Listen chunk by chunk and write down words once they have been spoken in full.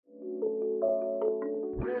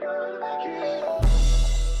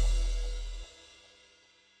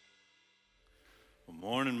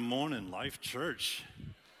Life Church.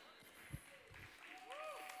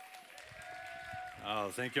 Oh,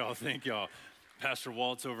 thank y'all. Pastor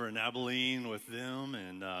Walt's over in Abilene with them,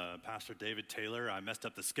 and Pastor David Taylor. I messed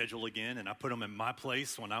up the schedule again, and I put them in my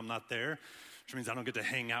place when I'm not there, which means I don't get to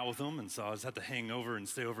hang out with them, and so I just have to hang over and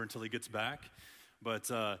stay over until he gets back.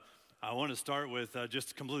 But I want to start with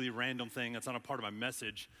just a completely random thing that's not a part of my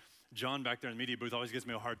message. John back there in the media booth always gives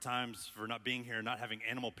me a hard time for not being here, not having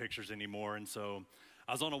animal pictures anymore, and so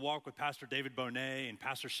I was on a walk with Pastor David Bonet and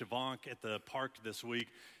Pastor Shivank at the park this week,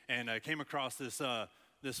 and I came across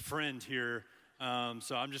this friend here.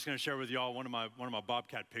 So I'm just going to share with y'all one of my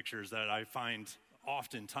bobcat pictures that I find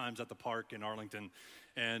oftentimes at the park in Arlington,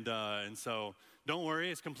 and so don't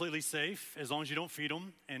worry, it's completely safe as long as you don't feed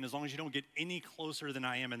them, and as long as you don't get any closer than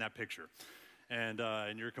I am in that picture, and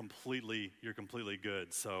you're completely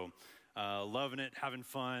good. So. Loving it, having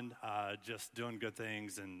fun, just doing good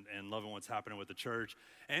things and loving what's happening with the church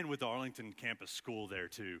and with the Arlington campus school there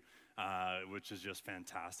too, which is just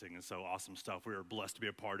fantastic. And so awesome stuff. We were blessed to be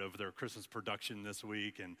a part of their Christmas production this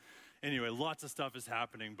week. And anyway, lots of stuff is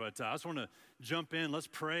happening. But I just want to jump in. Let's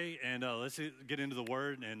pray and let's get into the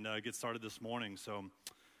Word and get started this morning. So,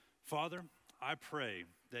 Father, I pray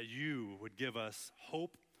that you would give us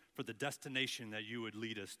hope for the destination that you would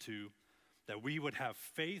lead us to, that we would have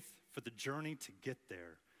faith for the journey to get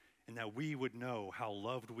there, and that we would know how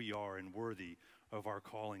loved we are and worthy of our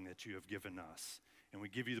calling that you have given us. And we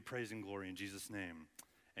give you the praise and glory in Jesus' name.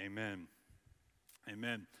 Amen.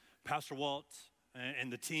 Amen. Pastor Walt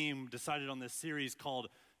and the team decided on this series called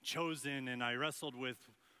Chosen, and I wrestled with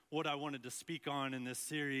what I wanted to speak on in this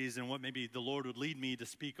series and what maybe the Lord would lead me to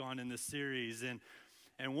speak on in this series.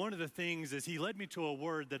 And one of the things is he led me to a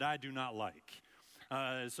word that I do not like.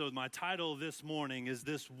 So my title this morning is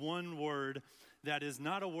this one word that is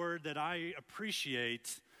not a word that I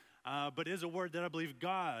appreciate, but is a word that I believe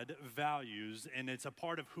God values, and it's a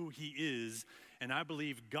part of who he is, and I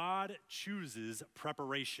believe God chooses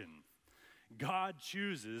preparation. God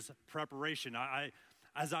chooses preparation.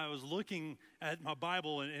 As I was looking at my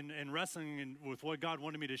Bible and wrestling with what God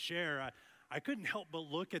wanted me to share, I couldn't help but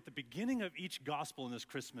look at the beginning of each gospel in this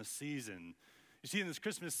Christmas season. You see, in this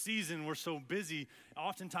Christmas season, we're so busy,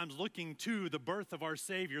 oftentimes looking to the birth of our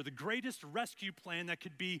Savior, the greatest rescue plan that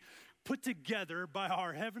could be put together by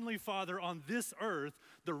our Heavenly Father on this earth,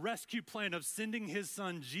 the rescue plan of sending his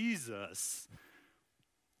son Jesus.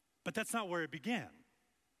 But that's not where it began.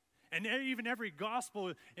 And even every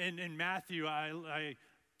gospel in Matthew, I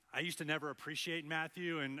used to never appreciate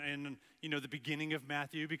Matthew and you know, the beginning of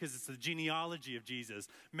Matthew because it's the genealogy of Jesus.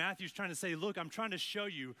 Matthew's trying to say, look, I'm trying to show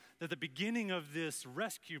you that the beginning of this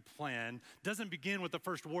rescue plan doesn't begin with the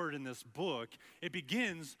first word in this book. It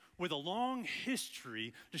begins with a long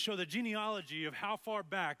history to show the genealogy of how far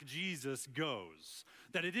back Jesus goes.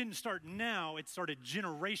 That it didn't start now, it started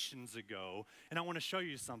generations ago. And I want to show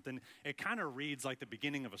you something. It kind of reads like the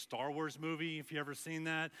beginning of a Star Wars movie, if you've ever seen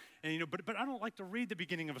that. And you know, but I don't like to read the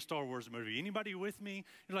beginning of a Star Wars movie. Anybody with me?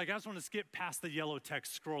 You're like, I just want to skip past the yellow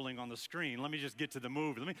text scrolling on the screen. Let me just get to the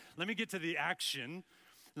movie. Let me get to the action.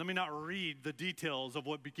 Let me not read the details of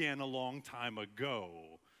what began a long time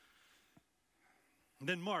ago. And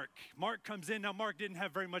then Mark comes in. Now, Mark didn't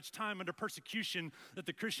have very much time under persecution that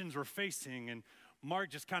the Christians were facing, and Mark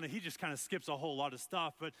just kind of skips a whole lot of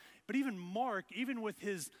stuff. But even Mark, even with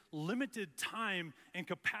his limited time and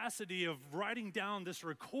capacity of writing down this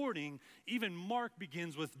recording, even Mark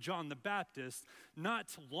begins with John the Baptist,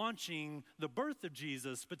 not launching the birth of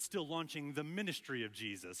Jesus, but still launching the ministry of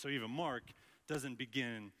Jesus. So even Mark doesn't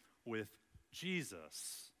begin with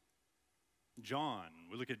Jesus. John,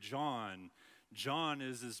 we look at John. John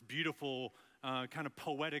is this beautiful kind of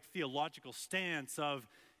poetic theological stance of,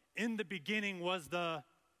 in the beginning was the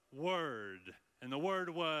Word, and the Word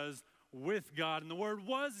was with God, and the Word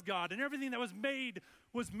was God, and everything that was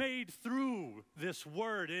made through this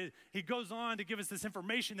Word. He goes on to give us this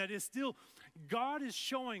information that is still, God is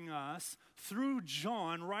showing us through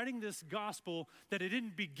John, writing this gospel, that it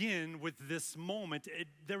didn't begin with this moment.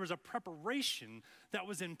 There was a preparation that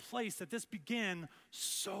was in place, that this began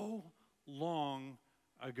so long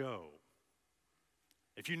ago.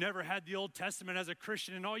 If you never had the Old Testament as a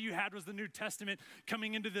Christian and all you had was the New Testament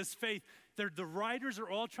coming into this faith, the writers are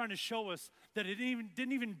all trying to show us that it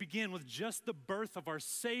didn't even begin with just the birth of our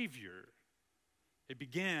Savior. It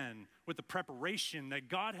began with the preparation that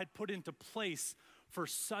God had put into place for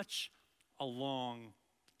such a long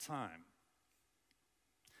time.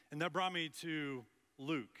 And that brought me to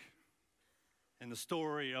Luke and the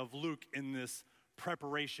story of Luke in this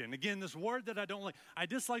preparation. Again, this word that I don't like, I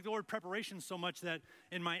dislike the word preparation so much that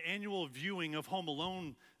in my annual viewing of Home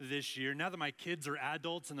Alone this year, now that my kids are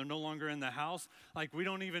adults and they're no longer in the house, like we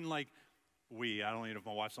don't even like, I don't even know if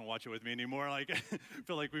my wife don't watch it with me anymore. Like, I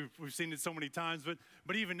feel like we've seen it so many times.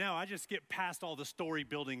 But even now, I just get past all the story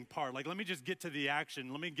building part. Like, let me just get to the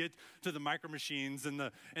action. Let me get to the micro machines and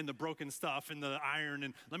the broken stuff and the iron.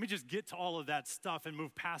 And let me just get to all of that stuff and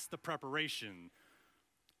move past the preparation.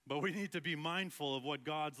 But we need to be mindful of what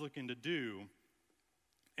God's looking to do.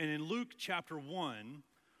 And in Luke chapter 1,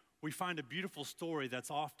 we find a beautiful story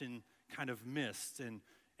that's often kind of missed and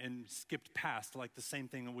skipped past, like the same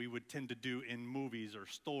thing that we would tend to do in movies or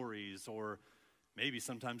stories or maybe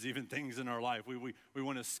sometimes even things in our life. We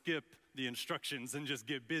want to skip the instructions and just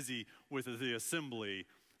get busy with the assembly.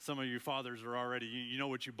 Some of you fathers are already, you know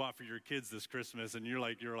what you bought for your kids this Christmas, and you're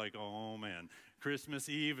like, oh man, Christmas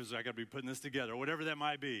Eve is I got to be putting this together, whatever that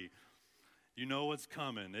might be. You know what's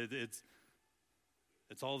coming.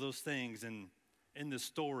 It's all those things. And in this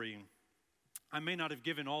story, I may not have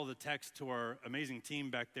given all the text to our amazing team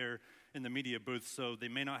back there in the media booth, so they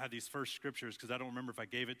may not have these first scriptures because I don't remember if I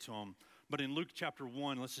gave it to them. But in Luke chapter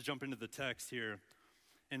 1, let's just jump into the text here.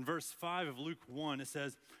 In verse 5 of Luke 1, it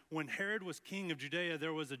says, when Herod was king of Judea,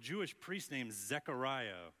 there was a Jewish priest named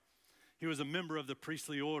Zechariah. He was a member of the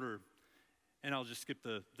priestly order. And I'll just skip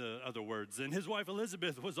the other words. And his wife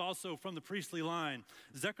Elizabeth was also from the priestly line.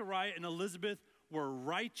 Zechariah and Elizabeth were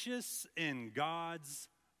righteous in God's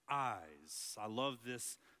eyes. I love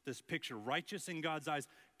this picture. Righteous in God's eyes.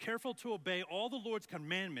 Careful to obey all the Lord's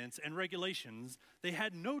commandments and regulations. They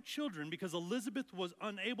had no children because Elizabeth was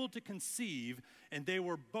unable to conceive, and they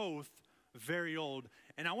were both very old.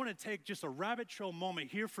 And I want to take just a rabbit trail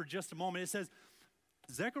moment here for just a moment. It says,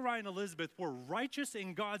 Zechariah and Elizabeth were righteous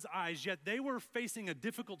in God's eyes, yet they were facing a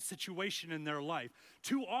difficult situation in their life.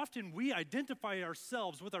 Too often we identify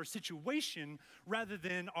ourselves with our situation rather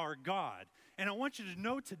than our God. And I want you to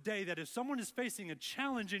know today that if someone is facing a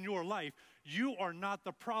challenge in your life, you are not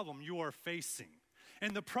the problem you are facing.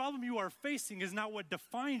 And the problem you are facing is not what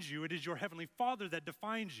defines you. It is your Heavenly Father that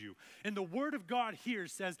defines you. And the Word of God here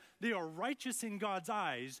says they are righteous in God's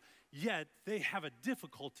eyes, yet they have a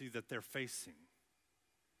difficulty that they're facing.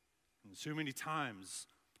 And so many times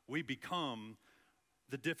we become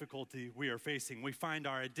the difficulty we are facing. We find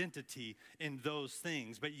our identity in those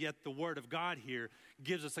things, but yet the Word of God here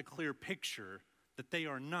gives us a clear picture that they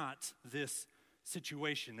are not this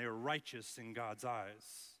situation. They are righteous in God's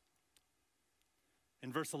eyes.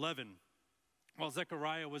 In verse 11, while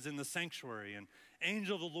Zechariah was in the sanctuary, an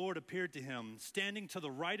angel of the Lord appeared to him. Standing to the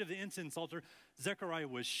right of the incense altar, Zechariah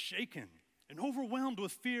was shaken and overwhelmed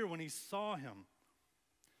with fear when he saw him.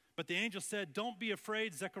 But the angel said, don't be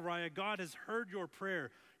afraid, Zechariah. God has heard your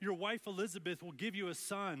prayer. Your wife Elizabeth will give you a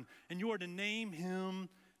son, and you are to name him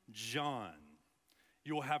John.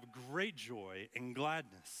 You will have great joy and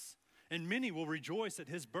gladness, and many will rejoice at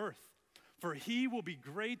his birth. For he will be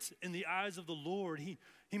great in the eyes of the Lord. He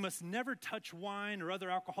must never touch wine or other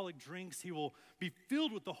alcoholic drinks. He will be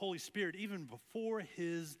filled with the Holy Spirit even before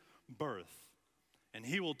his birth. And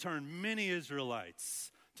he will turn many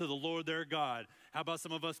Israelites to the Lord their God. How about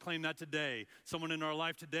some of us claim that today? Someone in our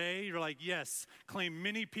life today, you're like, yes, claim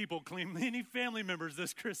many people, claim many family members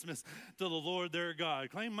this Christmas to the Lord their God.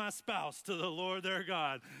 Claim my spouse to the Lord their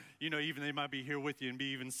God. You know, even they might be here with you and be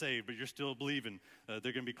even saved, but you're still believing they're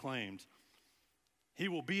going to be claimed. He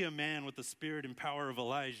will be a man with the spirit and power of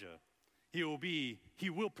Elijah. He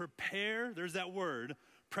will prepare, there's that word,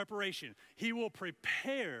 preparation. He will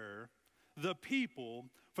prepare the people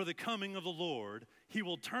for the coming of the Lord. He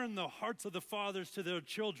will turn the hearts of the fathers to their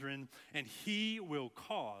children, and he will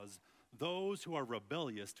cause those who are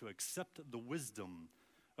rebellious to accept the wisdom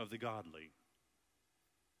of the godly.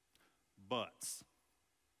 But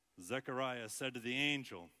Zechariah said to the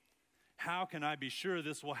angel, how can I be sure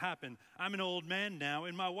this will happen? I'm an old man now,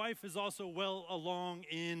 and my wife is also well along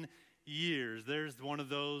in years. There's one of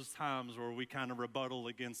those times where we kind of rebuttal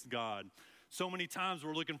against God. So many times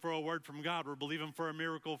we're looking for a word from God. We're believing for a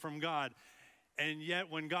miracle from God. And yet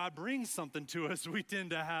when God brings something to us, we tend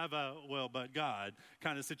to have a, well, but God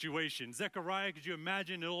kind of situation. Zechariah, could you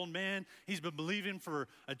imagine an old man? He's been believing for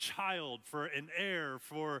a child, for an heir,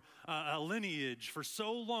 for a lineage for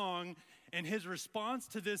so long. And his response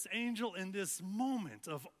to this angel in this moment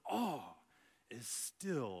of awe is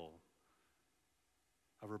still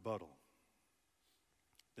a rebuttal.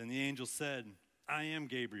 Then the angel said, I am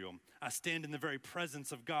Gabriel. I stand in the very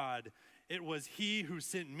presence of God. It was he who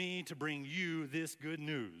sent me to bring you this good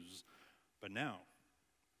news. But now,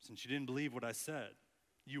 since you didn't believe what I said,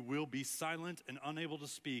 you will be silent and unable to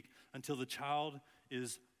speak until the child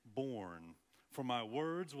is born. for my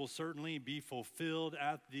words will certainly be fulfilled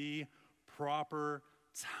at the proper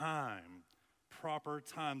time. Proper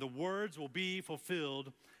time. The words will be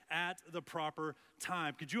fulfilled at the proper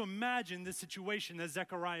time. Could you imagine the situation that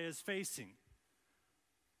Zechariah is facing?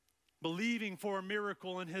 Believing for a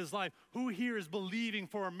miracle in his life. Who here is believing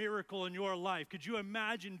for a miracle in your life? Could you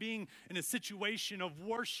imagine being in a situation of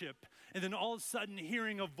worship and then all of a sudden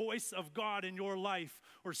hearing a voice of God in your life,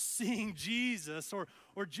 or seeing Jesus,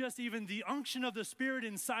 or just even the unction of the Spirit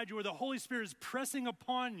inside you, where the Holy Spirit is pressing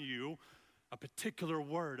upon you a particular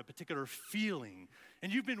word, a particular feeling.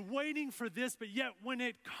 And you've been waiting for this, but yet when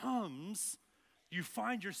it comes, you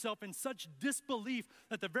find yourself in such disbelief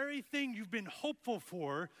that the very thing you've been hopeful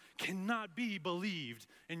for cannot be believed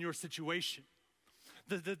in your situation.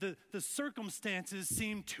 The circumstances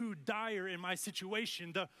seem too dire in my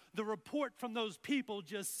situation. The report from those people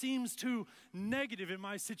just seems too negative in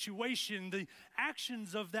my situation. The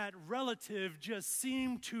actions of that relative just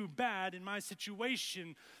seem too bad in my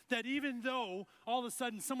situation, that even though all of a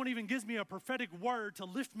sudden someone even gives me a prophetic word to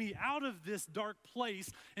lift me out of this dark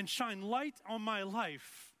place and shine light on my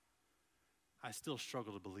life, I still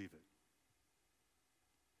struggle to believe it.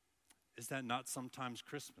 Is that not sometimes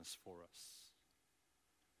Christmas for us?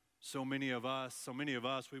 So many of us,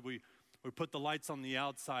 we put the lights on the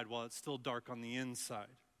outside while it's still dark on the inside.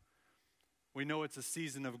 We know it's a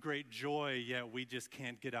season of great joy, yet we just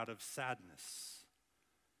can't get out of sadness.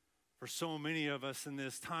 For so many of us in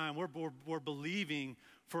this time, we're believing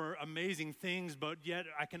for amazing things, but yet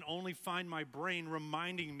I can only find my brain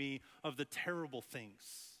reminding me of the terrible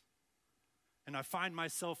things. And I find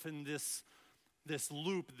myself in this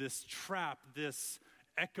loop, this trap, this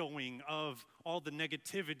echoing of all the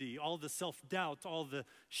negativity, all the self-doubt, all the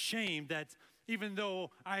shame, that even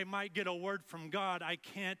though I might get a word from God, I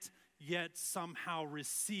can't yet somehow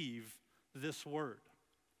receive this word.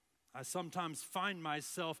 I sometimes find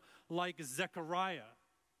myself like Zechariah,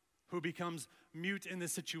 who becomes mute in the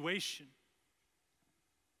situation.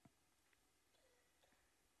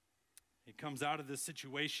 He comes out of this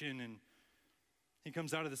situation and he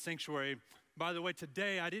comes out of the sanctuary. By the way,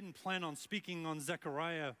 today I didn't plan on speaking on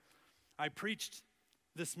Zechariah. I preached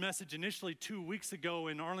this message initially 2 weeks ago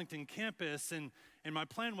in Arlington campus, and my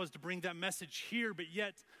plan was to bring that message here, but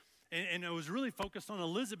yet, and I was really focused on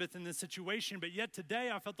Elizabeth in this situation, but yet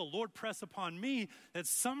today I felt the Lord press upon me that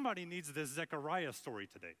somebody needs this Zechariah story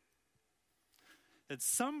today. That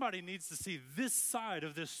somebody needs to see this side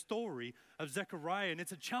of this story of Zechariah, and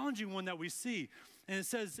it's a challenging one that we see. And it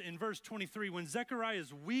says in verse 23, when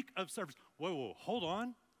Zechariah's week of service, whoa, hold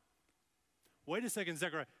on. Wait a second,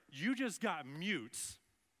 Zechariah. You just got mute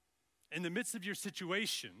in the midst of your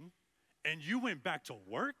situation, and you went back to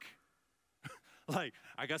work? Like,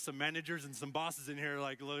 I got some managers and some bosses in here,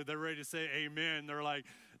 like, they're ready to say amen. They're like,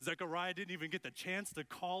 Zechariah didn't even get the chance to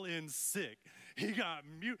call in sick. He got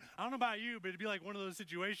mute. I don't know about you, but it'd be like one of those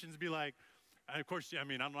situations, be like, and of course, I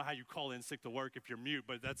mean, I don't know how you call in sick to work if you're mute,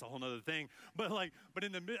 but that's a whole other thing. But I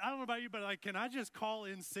don't know about you, but like, can I just call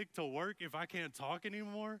in sick to work if I can't talk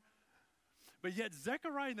anymore? But yet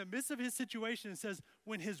Zechariah, in the midst of his situation, says,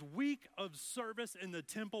 when his week of service in the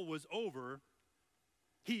temple was over,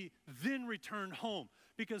 he then returned home.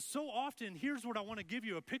 Because so often, here's what I want to give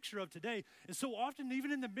you a picture of today, is so often,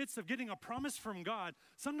 even in the midst of getting a promise from God,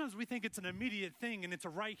 sometimes we think it's an immediate thing and it's a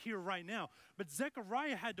right here, right now. But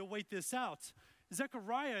Zechariah had to wait this out.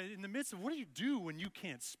 Zechariah, in the midst of, what do you do when you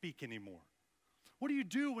can't speak anymore? What do you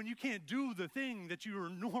do when you can't do the thing that you were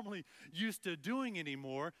normally used to doing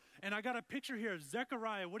anymore? And I got a picture here of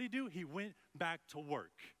Zechariah. What did he do? He went back to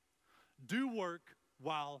work. Do work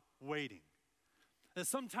while waiting. That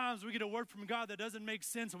sometimes we get a word from God that doesn't make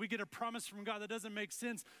sense. We get a promise from God that doesn't make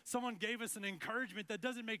sense. Someone gave us an encouragement that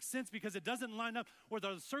doesn't make sense because it doesn't line up with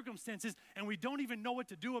our circumstances, and we don't even know what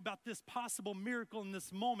to do about this possible miracle in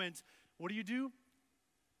this moment. What do?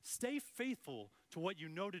 Stay faithful to what you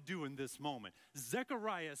know to do in this moment.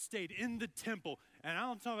 Zechariah stayed in the temple, and I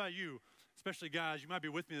don't know about you, especially guys, you might be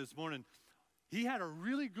with me this morning. He had a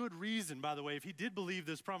really good reason, by the way, if he did believe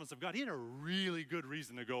this promise of God, he had a really good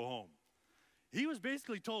reason to go home. He was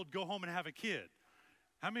basically told, go home and have a kid.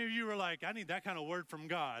 How many of you were like, I need that kind of word from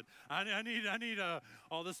God? I need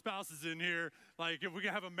all the spouses in here. Like, if we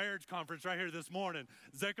could have a marriage conference right here this morning.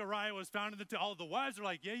 Zechariah was found in the temple. All the wives are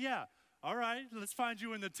like, yeah. All right, let's find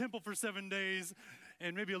you in the temple for 7 days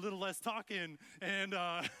and maybe a little less talking and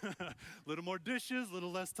a little more dishes, a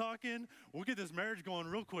little less talking. We'll get this marriage going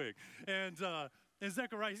real quick. And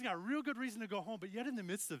Zechariah, he's got a real good reason to go home. But yet in the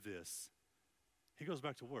midst of this, he goes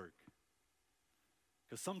back to work.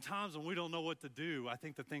 Because sometimes when we don't know what to do, I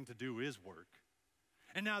think the thing to do is work.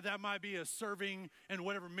 And now that might be a serving in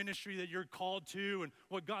whatever ministry that you're called to and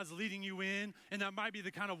what God's leading you in. And that might be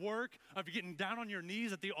the kind of work of getting down on your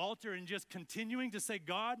knees at the altar and just continuing to say,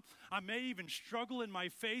 God, I may even struggle in my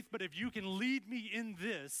faith, but if you can lead me in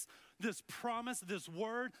this promise, this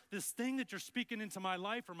word, this thing that you're speaking into my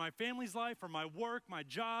life or my family's life or my work, my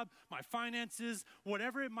job, my finances,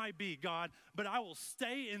 whatever it might be, God, but I will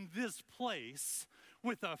stay in this place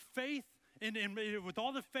with a faith and with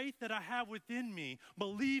all the faith that I have within me,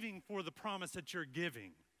 believing for the promise that you're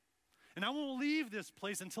giving. And I won't leave this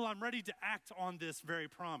place until I'm ready to act on this very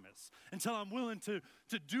promise, until I'm willing to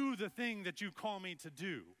do the thing that you call me to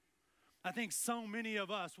do. I think so many of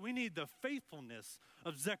us, we need the faithfulness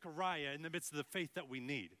of Zechariah in the midst of the faith that we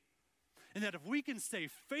need. And that if we can stay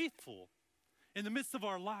faithful in the midst of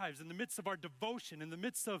our lives, in the midst of our devotion, in the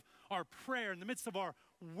midst of our prayer, in the midst of our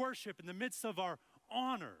worship, in the midst of our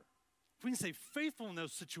honor, if we can stay faithful in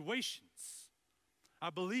those situations,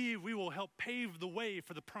 I believe we will help pave the way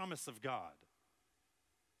for the promise of God.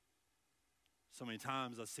 So many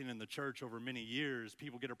times I've seen in the church over many years,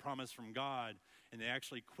 people get a promise from God and they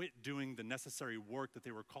actually quit doing the necessary work that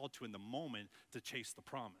they were called to in the moment to chase the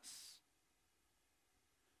promise.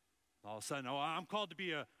 All of a sudden, I'm called to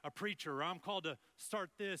be a preacher, or I'm called to start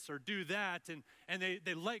this or do that. And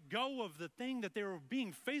they let go of the thing that they were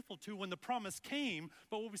being faithful to when the promise came.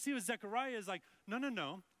 But what we see with Zechariah is like,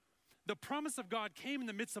 no. The promise of God came in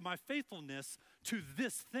the midst of my faithfulness to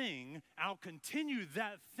this thing. I'll continue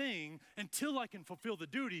that thing until I can fulfill the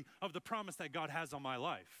duty of the promise that God has on my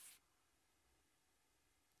life.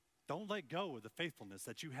 Don't let go of the faithfulness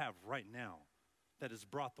that you have right now that has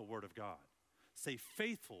brought the word of God. Stay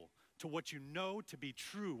faithful to what you know to be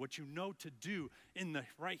true, what you know to do in the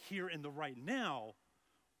right here and the right now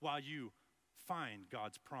while you find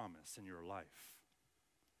God's promise in your life.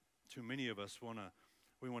 Too many of us want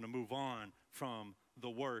to move on from the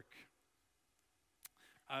work.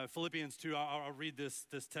 Philippians 2, I'll read this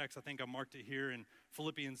text. I think I marked it here in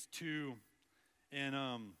Philippians 2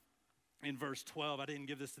 and in verse 12. I didn't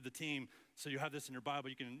give this to the team, so you have this in your Bible.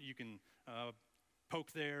 You can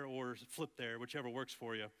poke there or flip there, whichever works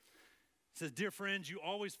for you. It says, "Dear friends, you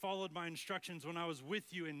always followed my instructions when I was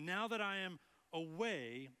with you, and now that I am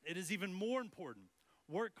away, it is even more important.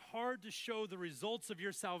 Work hard to show the results of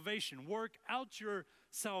your salvation. Work out your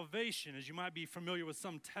salvation," as you might be familiar with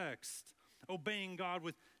some text, "obeying God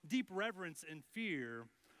with deep reverence and fear,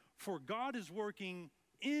 for God is working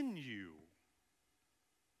in you,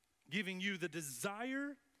 giving you the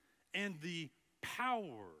desire and the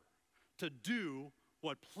power to do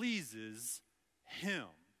what pleases Him.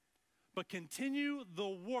 But continue the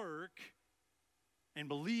work and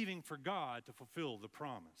believing for God to fulfill the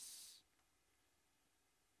promise."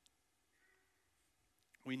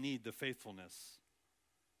 We need the faithfulness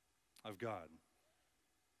of God.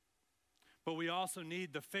 But we also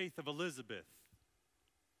need the faith of Elizabeth.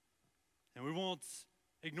 And we won't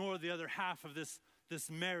ignore the other half of this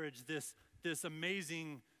marriage, this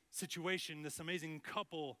amazing situation, this amazing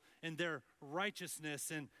couple and their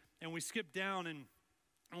righteousness. And we skip down and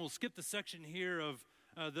we'll skip the section here of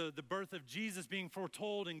the birth of Jesus being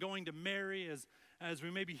foretold and going to Mary as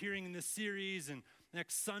we may be hearing in this series and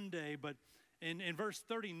next Sunday. But in verse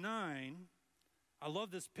 39, I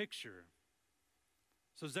love this picture.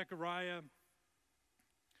 So Zechariah,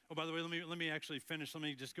 by the way, let me actually finish. Let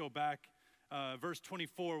me just go back. Verse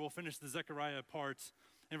 24, we'll finish the Zechariah parts.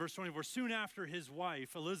 In verse 24, "Soon after his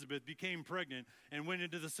wife, Elizabeth, became pregnant and went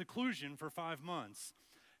into the seclusion for 5 months.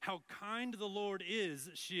 'How kind the Lord is,'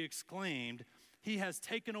 she exclaimed. 'He has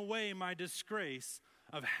taken away my disgrace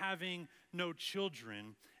of having no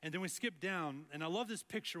children.'" And then we skip down, and I love this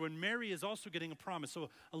picture when Mary is also getting a promise. So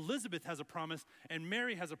Elizabeth has a promise, and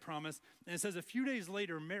Mary has a promise. And it says, "A few days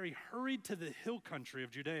later, Mary hurried to the hill country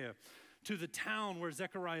of Judea, to the town where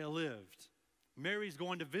Zechariah lived." Mary's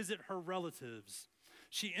going to visit her relatives.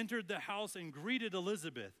 "She entered the house and greeted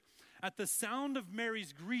Elizabeth. At the sound of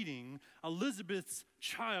Mary's greeting, Elizabeth's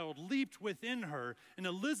child leaped within her, and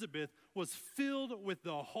Elizabeth was filled with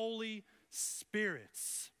the Holy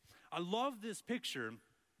Spirit." I love this picture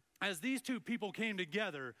as these two people came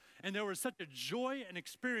together, and there was such a joy and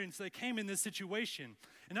experience that came in this situation.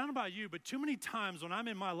 And I don't know about you, but too many times when I'm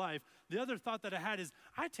in my life, the other thought that I had is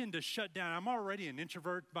I tend to shut down. I'm already an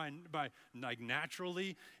introvert by like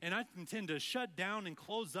naturally, and I tend to shut down and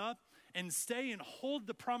close up and stay and hold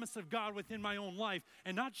the promise of God within my own life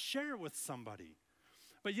and not share it with somebody.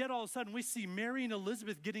 But yet all of a sudden we see Mary and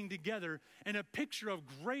Elizabeth getting together and a picture of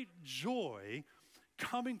great joy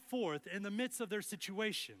coming forth in the midst of their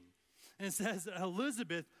situation. And it says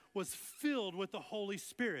Elizabeth was filled with the Holy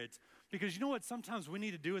Spirit. Because you know what sometimes we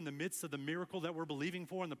need to do in the midst of the miracle that we're believing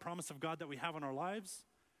for and the promise of God that we have in our lives?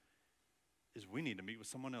 Is we need to meet with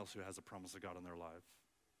someone else who has a promise of God in their life.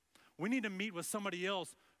 We need to meet with somebody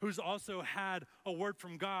else who's also had a word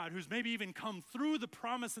from God, who's maybe even come through the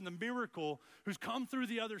promise and the miracle, who's come through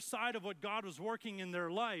the other side of what God was working in their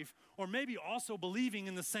life, or maybe also believing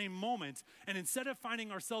in the same moment. And instead of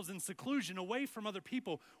finding ourselves in seclusion away from other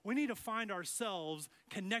people, we need to find ourselves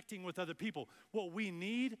connecting with other people. What we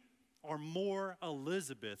need are more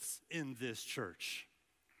Elizabeths in this church.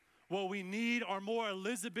 What we need are more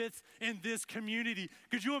Elizabeths in this community.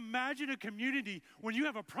 Could you imagine a community when you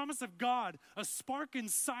have a promise of God, a spark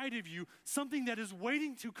inside of you, something that is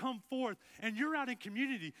waiting to come forth, and you're out in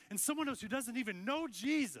community, and someone else who doesn't even know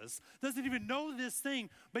Jesus, doesn't even know this thing,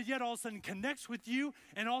 but yet all of a sudden connects with you,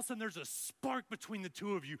 and all of a sudden there's a spark between the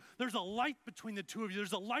two of you. There's a light between the two of you.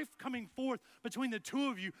 There's a life coming forth between the two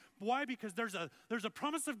of you. Why? Because there's a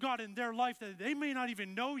promise of God in their life that they may not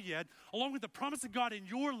even know yet, along with the promise of God in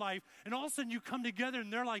your life. And all of a sudden you come together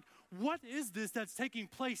and they're like, what is this that's taking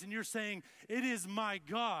place? And you're saying, it is my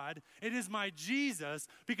God, it is my Jesus,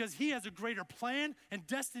 because he has a greater plan and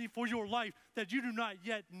destiny for your life that you do not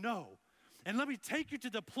yet know. And let me take you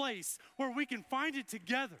to the place where we can find it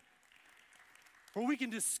together, where we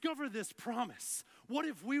can discover this promise. What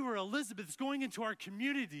if we were Elizabeths going into our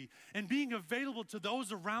community and being available to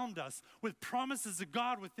those around us with promises of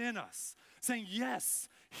God within us, saying, yes,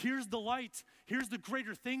 here's the light, here's the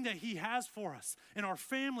greater thing that he has for us in our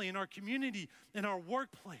family, in our community, in our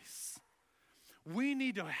workplace. We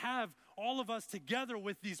need to have all of us together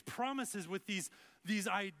with these promises, with these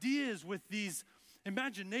ideas, with these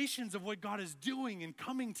imaginations of what God is doing and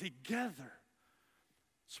coming together.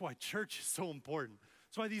 That's why church is so important.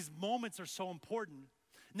 That's why these moments are so important.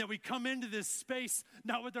 And that we come into this space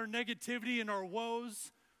not with our negativity and our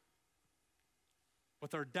woes,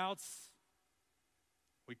 with our doubts.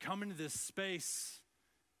 We come into this space,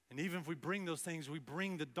 and even if we bring those things, we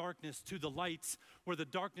bring the darkness to the light, where the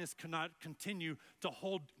darkness cannot continue to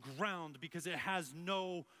hold ground because it has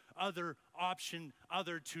no other option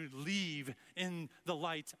other to leave in the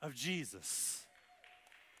light of Jesus.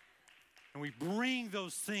 And we bring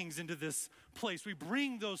those things into this place. We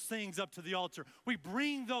bring those things up to the altar. We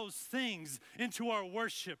bring those things into our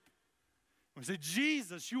worship. We say,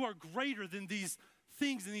 Jesus, you are greater than these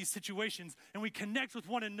things in these situations. And we connect with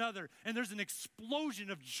one another. And there's an explosion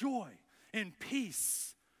of joy and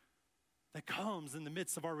peace that comes in the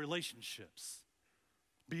midst of our relationships.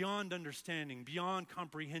 Beyond understanding, beyond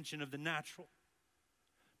comprehension of the natural.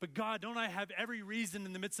 But God, don't I have every reason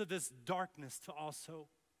in the midst of this darkness to also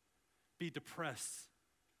be depressed,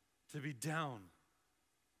 to be down,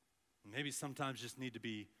 maybe sometimes just need to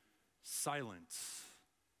be silent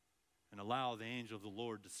and allow the angel of the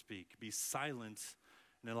Lord to speak. Be silent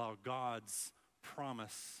and allow God's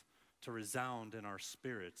promise to resound in our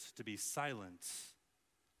spirits, to be silent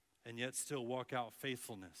and yet still walk out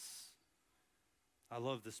faithfulness. I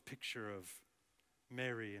love this picture of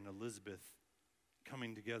Mary and Elizabeth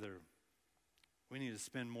coming together. We need to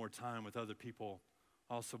spend more time with other people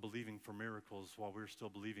also believing for miracles while we're still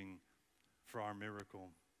believing for our miracle.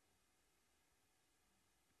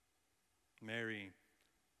 Mary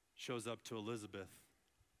shows up to Elizabeth.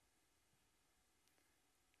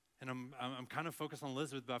 And I'm kind of focused on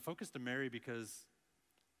Elizabeth, but I focused on Mary because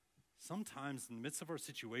sometimes in the midst of our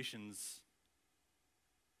situations,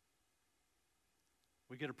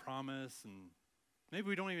 we get a promise and maybe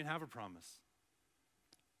we don't even have a promise.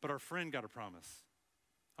 But our friend got a promise.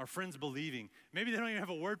 Our friend's believing. Maybe they don't even have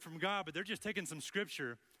a word from God, but they're just taking some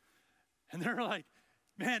scripture. And they're like,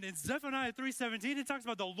 man, in Zechariah 3:17, it talks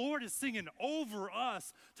about the Lord is singing over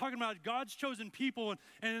us, talking about God's chosen people.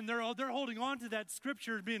 And they're holding on to that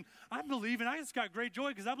scripture being, I'm believing. I just got great joy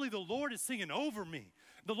because I believe the Lord is singing over me.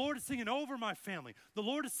 The Lord is singing over my family. The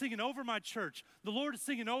Lord is singing over my church. The Lord is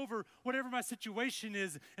singing over whatever my situation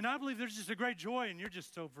is. And I believe there's just a great joy. And you're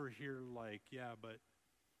just over here like, yeah, but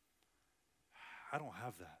I don't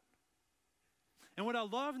have that. And what I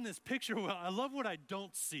love in this picture, I love what I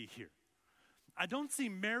don't see here. I don't see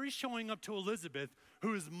Mary showing up to Elizabeth,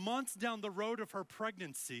 who is months down the road of her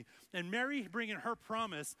pregnancy, and Mary bringing her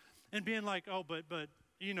promise and being like, oh, but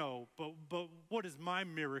what is my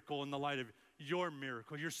miracle in the light of your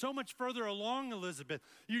miracle? You're so much further along, Elizabeth.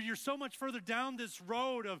 You're so much further down this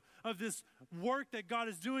road of this work that God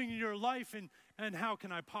is doing in your life, and how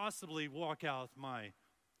can I possibly walk out my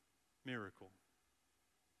miracle?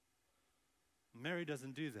 Mary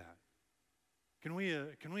doesn't do that. Can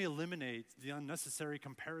we eliminate the unnecessary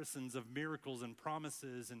comparisons of miracles and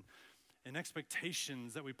promises and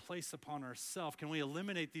expectations that we place upon ourselves? Can we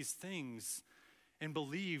eliminate these things and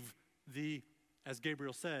believe as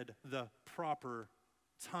Gabriel said, the proper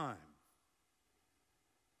time?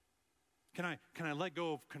 Can I let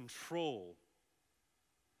go of control?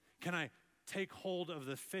 Can I take hold of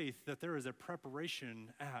the faith that there is a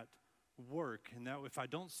preparation at work, and that if I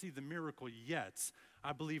don't see the miracle yet,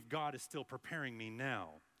 I believe God is still preparing me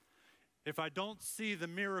now? If I don't see the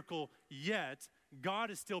miracle yet,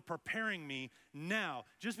 God is still preparing me now.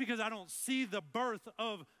 Just because I don't see the birth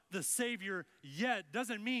of the Savior yet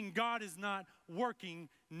doesn't mean God is not working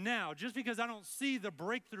now. Just because I don't see the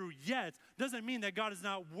breakthrough yet doesn't mean that God is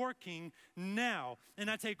not working now.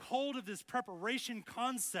 And I take hold of this preparation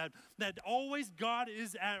concept that always God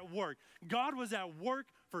is at work. God was at work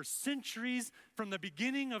for centuries from the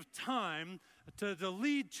beginning of time to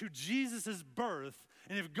lead to Jesus' birth.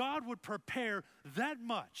 And if God would prepare that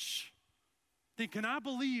much, then can I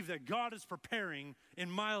believe that God is preparing in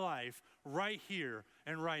my life right here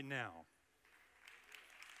and right now?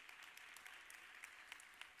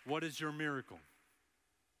 What is your miracle?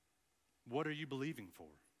 What are you believing for?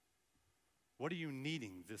 What are you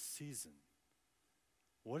needing this season?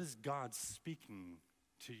 What is God speaking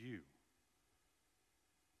to you?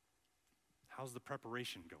 How's the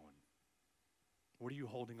preparation going? What are you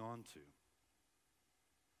holding on to?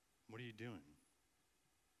 What are you doing?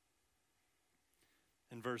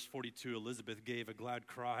 In verse 42, Elizabeth gave a glad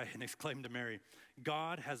cry and exclaimed to Mary,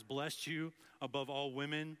 God has blessed you above all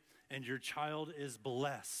women, and your child is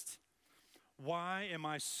blessed. Why am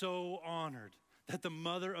I so honored that the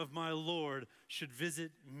mother of my Lord should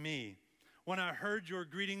visit me? When I heard your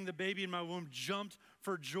greeting, the baby in my womb jumped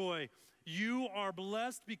for joy. You are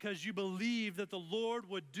blessed because you believe that the Lord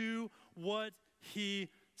would do what he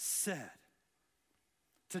said.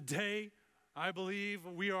 Today, I believe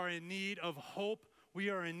we are in need of hope. We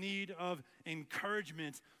are in need of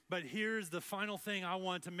encouragement. But here's the final thing I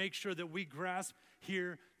want to make sure that we grasp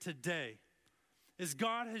here today. Is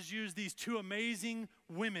God has used these two amazing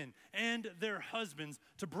women and their husbands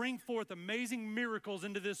to bring forth amazing miracles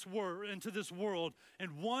into this world,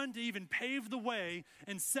 and one to even pave the way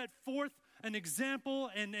and set forth an example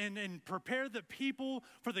and prepare the people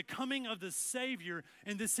for the coming of the Savior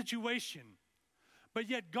in this situation. But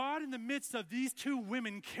yet God, in the midst of these two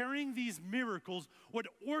women carrying these miracles, would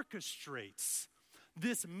orchestrate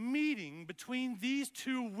this meeting between these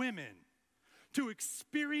two women to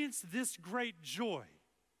experience this great joy,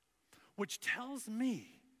 which tells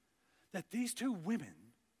me that these two women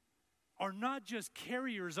are not just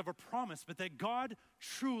carriers of a promise, but that God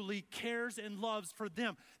truly cares and loves for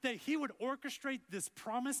them. That he would orchestrate this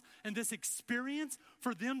promise and this experience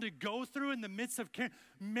for them to go through in the midst of care.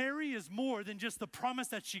 Mary is more than just the promise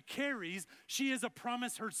that she carries. She is a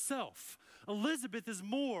promise herself. Elizabeth is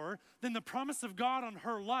more than the promise of God on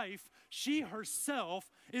her life. She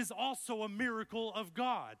herself is also a miracle of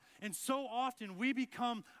God. And so often we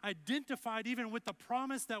become identified even with the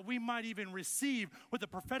promise that we might even receive, with the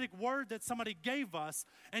prophetic word that somebody gave us.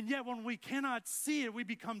 And yet when we cannot see it, we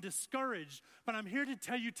become discouraged. But I'm here to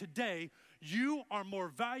tell you today, you are more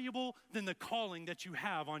valuable than the calling that you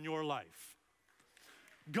have on your life.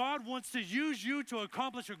 God wants to use you to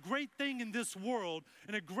accomplish a great thing in this world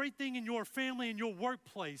and a great thing in your family and your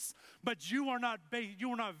workplace, but you are not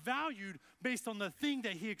valued based on the thing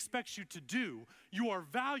that he expects you to do. You are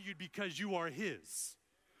valued because you are his.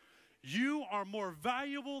 You are more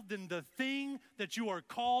valuable than the thing that you are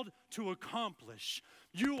called to accomplish.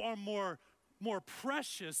 You are more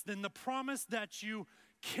precious than the promise that you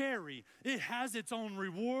carry. It has its own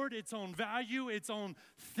reward, its own value, its own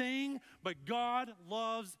thing, but God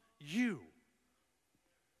loves you.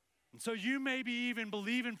 And so you may be even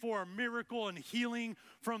believing for a miracle and healing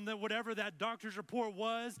from whatever that doctor's report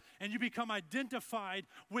was, and you become identified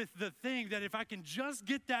with the thing that if I can just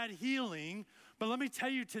get that healing. But let me tell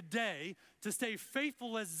you today, to stay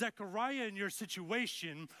faithful as Zechariah in your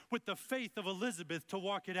situation with the faith of Elizabeth to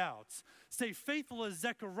walk it out. Stay faithful as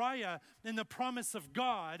Zechariah in the promise of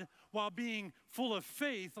God while being full of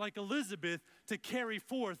faith like Elizabeth to carry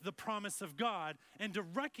forth the promise of God and to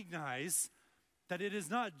recognize that it is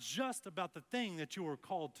not just about the thing that you are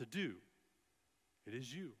called to do. It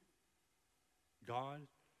is you. God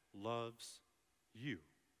loves you.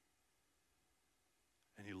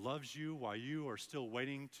 And he loves you while you are still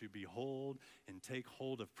waiting to behold and take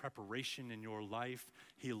hold of preparation in your life.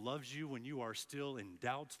 He loves you when you are still in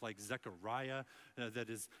doubt, like Zechariah,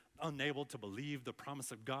 that is unable to believe the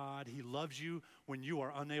promise of God. He loves you when you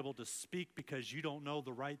are unable to speak because you don't know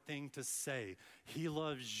the right thing to say. He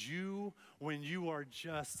loves you when you are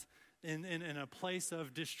just in a place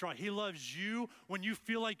of distraught. He loves you when you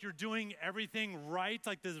feel like you're doing everything right,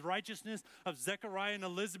 like the righteousness of Zechariah and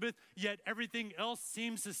Elizabeth, yet everything else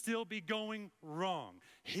seems to still be going wrong.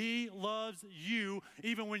 He loves you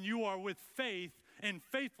even when you are with faith and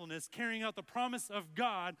faithfulness, carrying out the promise of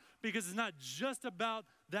God, because it's not just about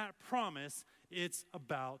that promise, it's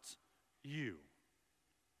about you.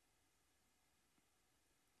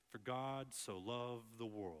 For God so loved the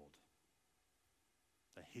world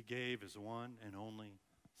that he gave his one and only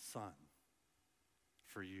Son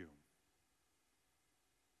for you.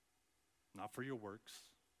 Not for your works,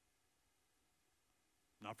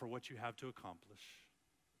 not for what you have to accomplish,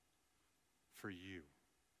 for you.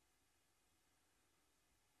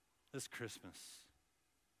 This Christmas,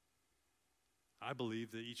 I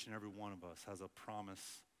believe that each and every one of us has a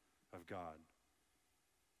promise of God,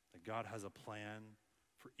 that God has a plan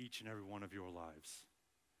for each and every one of your lives.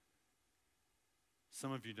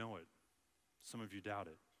 Some of you know it. Some of you doubt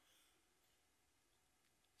it.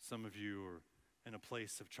 Some of you are in a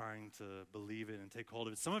place of trying to believe it and take hold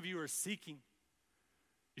of it. Some of you are seeking.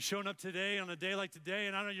 You're showing up today on a day like today,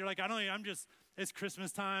 and you're like, it's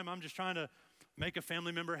Christmas time. I'm just trying to make a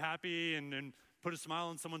family member happy and put a smile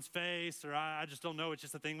on someone's face, or I just don't know. It's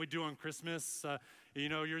just a thing we do on Christmas. You're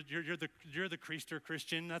the Creaster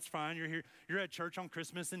Christian. That's fine. You're here. You're at church on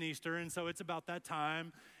Christmas and Easter, and so it's about that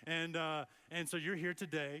time. And so you're here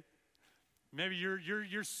today. Maybe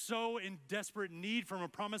you're so in desperate need from a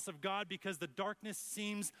promise of God because the darkness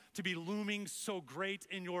seems to be looming so great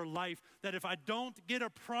in your life that if I don't get a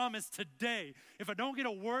promise today, if I don't get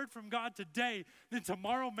a word from God today, then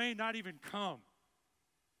tomorrow may not even come.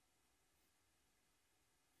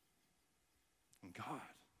 And God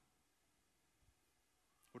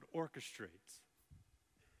would orchestrate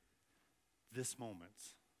this moment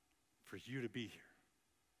for you to be here,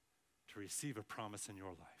 to receive a promise in your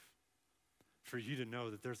life, for you to know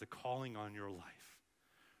that there's a calling on your life,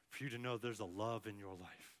 for you to know there's a love in your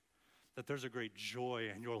life, that there's a great joy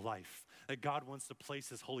in your life, that God wants to place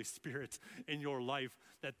his Holy Spirit in your life,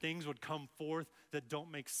 that things would come forth that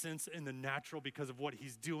don't make sense in the natural because of what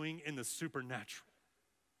he's doing in the supernatural.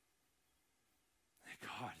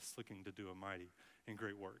 God is looking to do a mighty and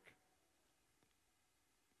great work.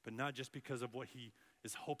 But not just because of what he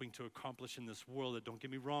is hoping to accomplish in this world. That, don't get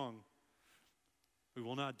me wrong, we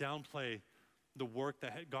will not downplay the work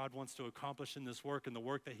that God wants to accomplish in this work and the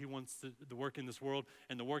work that he wants to, the work in this world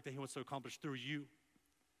and the work that he wants to accomplish through you.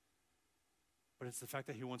 But it's the fact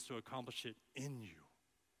that he wants to accomplish it in you.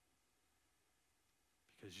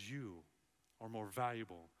 Because you are more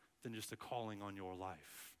valuable than just a calling on your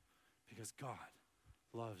life. Because God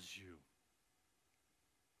loves you.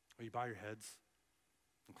 Will you bow your heads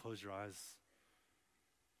and close your eyes?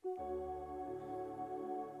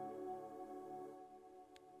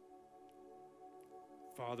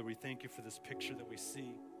 Father, we thank you for this picture that we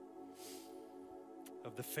see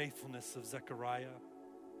of the faithfulness of Zechariah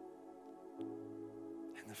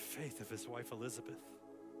and the faith of his wife Elizabeth.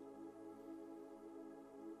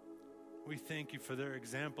 We thank you for their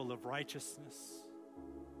example of righteousness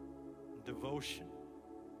and devotion.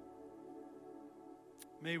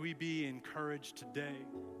 May we be encouraged today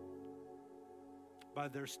by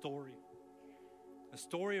their story. A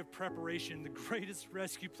story of preparation. The greatest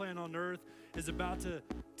rescue plan on earth is about to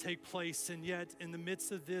take place, and yet in the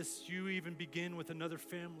midst of this, you even begin with another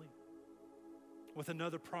family, with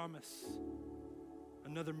another promise,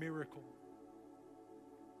 another miracle.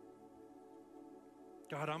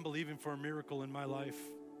 God, I'm believing for a miracle in my life,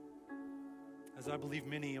 as I believe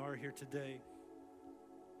many are here today.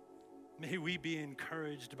 May we be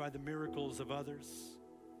encouraged by the miracles of others,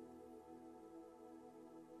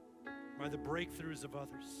 by the breakthroughs of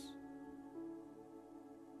others.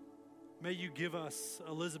 May you give us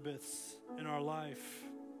Elizabeths in our life.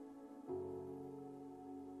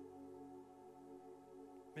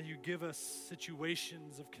 May you give us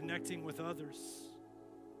situations of connecting with others.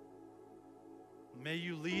 May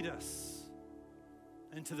you lead us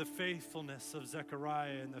into the faithfulness of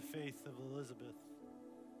Zechariah and the faith of Elizabeth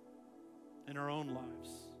in our own lives,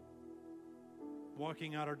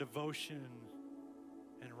 walking out our devotion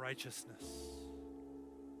and righteousness.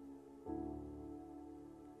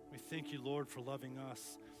 We thank you, Lord, for loving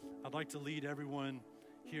us. I'd like to lead everyone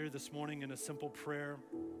here this morning in a simple prayer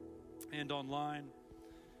and online.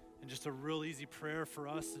 And just a real easy prayer for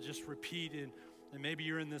us to just repeat. And maybe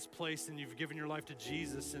you're in this place and you've given your life to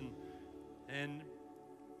Jesus. And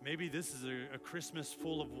maybe this is a Christmas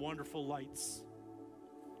full of wonderful lights.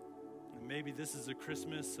 And maybe this is a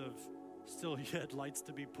Christmas of still yet lights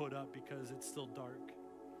to be put up because it's still dark.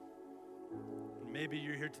 Maybe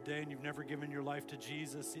you're here today and you've never given your life to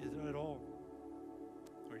Jesus at all,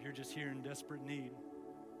 or you're just here in desperate need.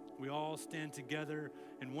 We all stand together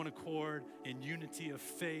in one accord, in unity of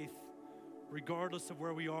faith, regardless of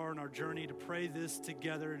where we are in our journey, to pray this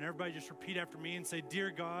together. And everybody just repeat after me and say,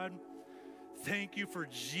 Dear God, thank you for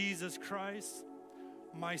Jesus Christ,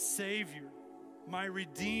 my Savior, my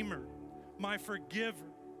Redeemer, my Forgiver.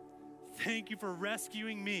 Thank you for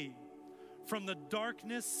rescuing me from the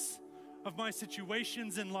darkness of my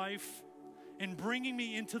situations in life and bringing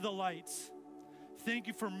me into the light. Thank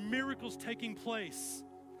you for miracles taking place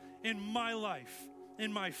in my life,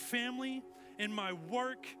 in my family, in my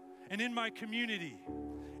work, and in my community.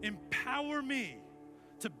 Empower me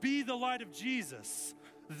to be the light of Jesus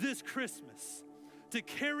this Christmas, to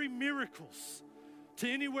carry miracles to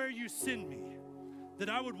anywhere you send me, that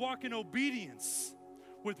I would walk in obedience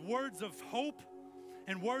with words of hope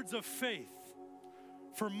and words of faith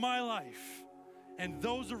for my life and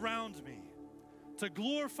those around me, to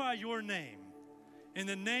glorify your name. In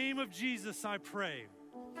the name of Jesus, I pray.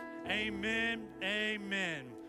 Amen. Amen.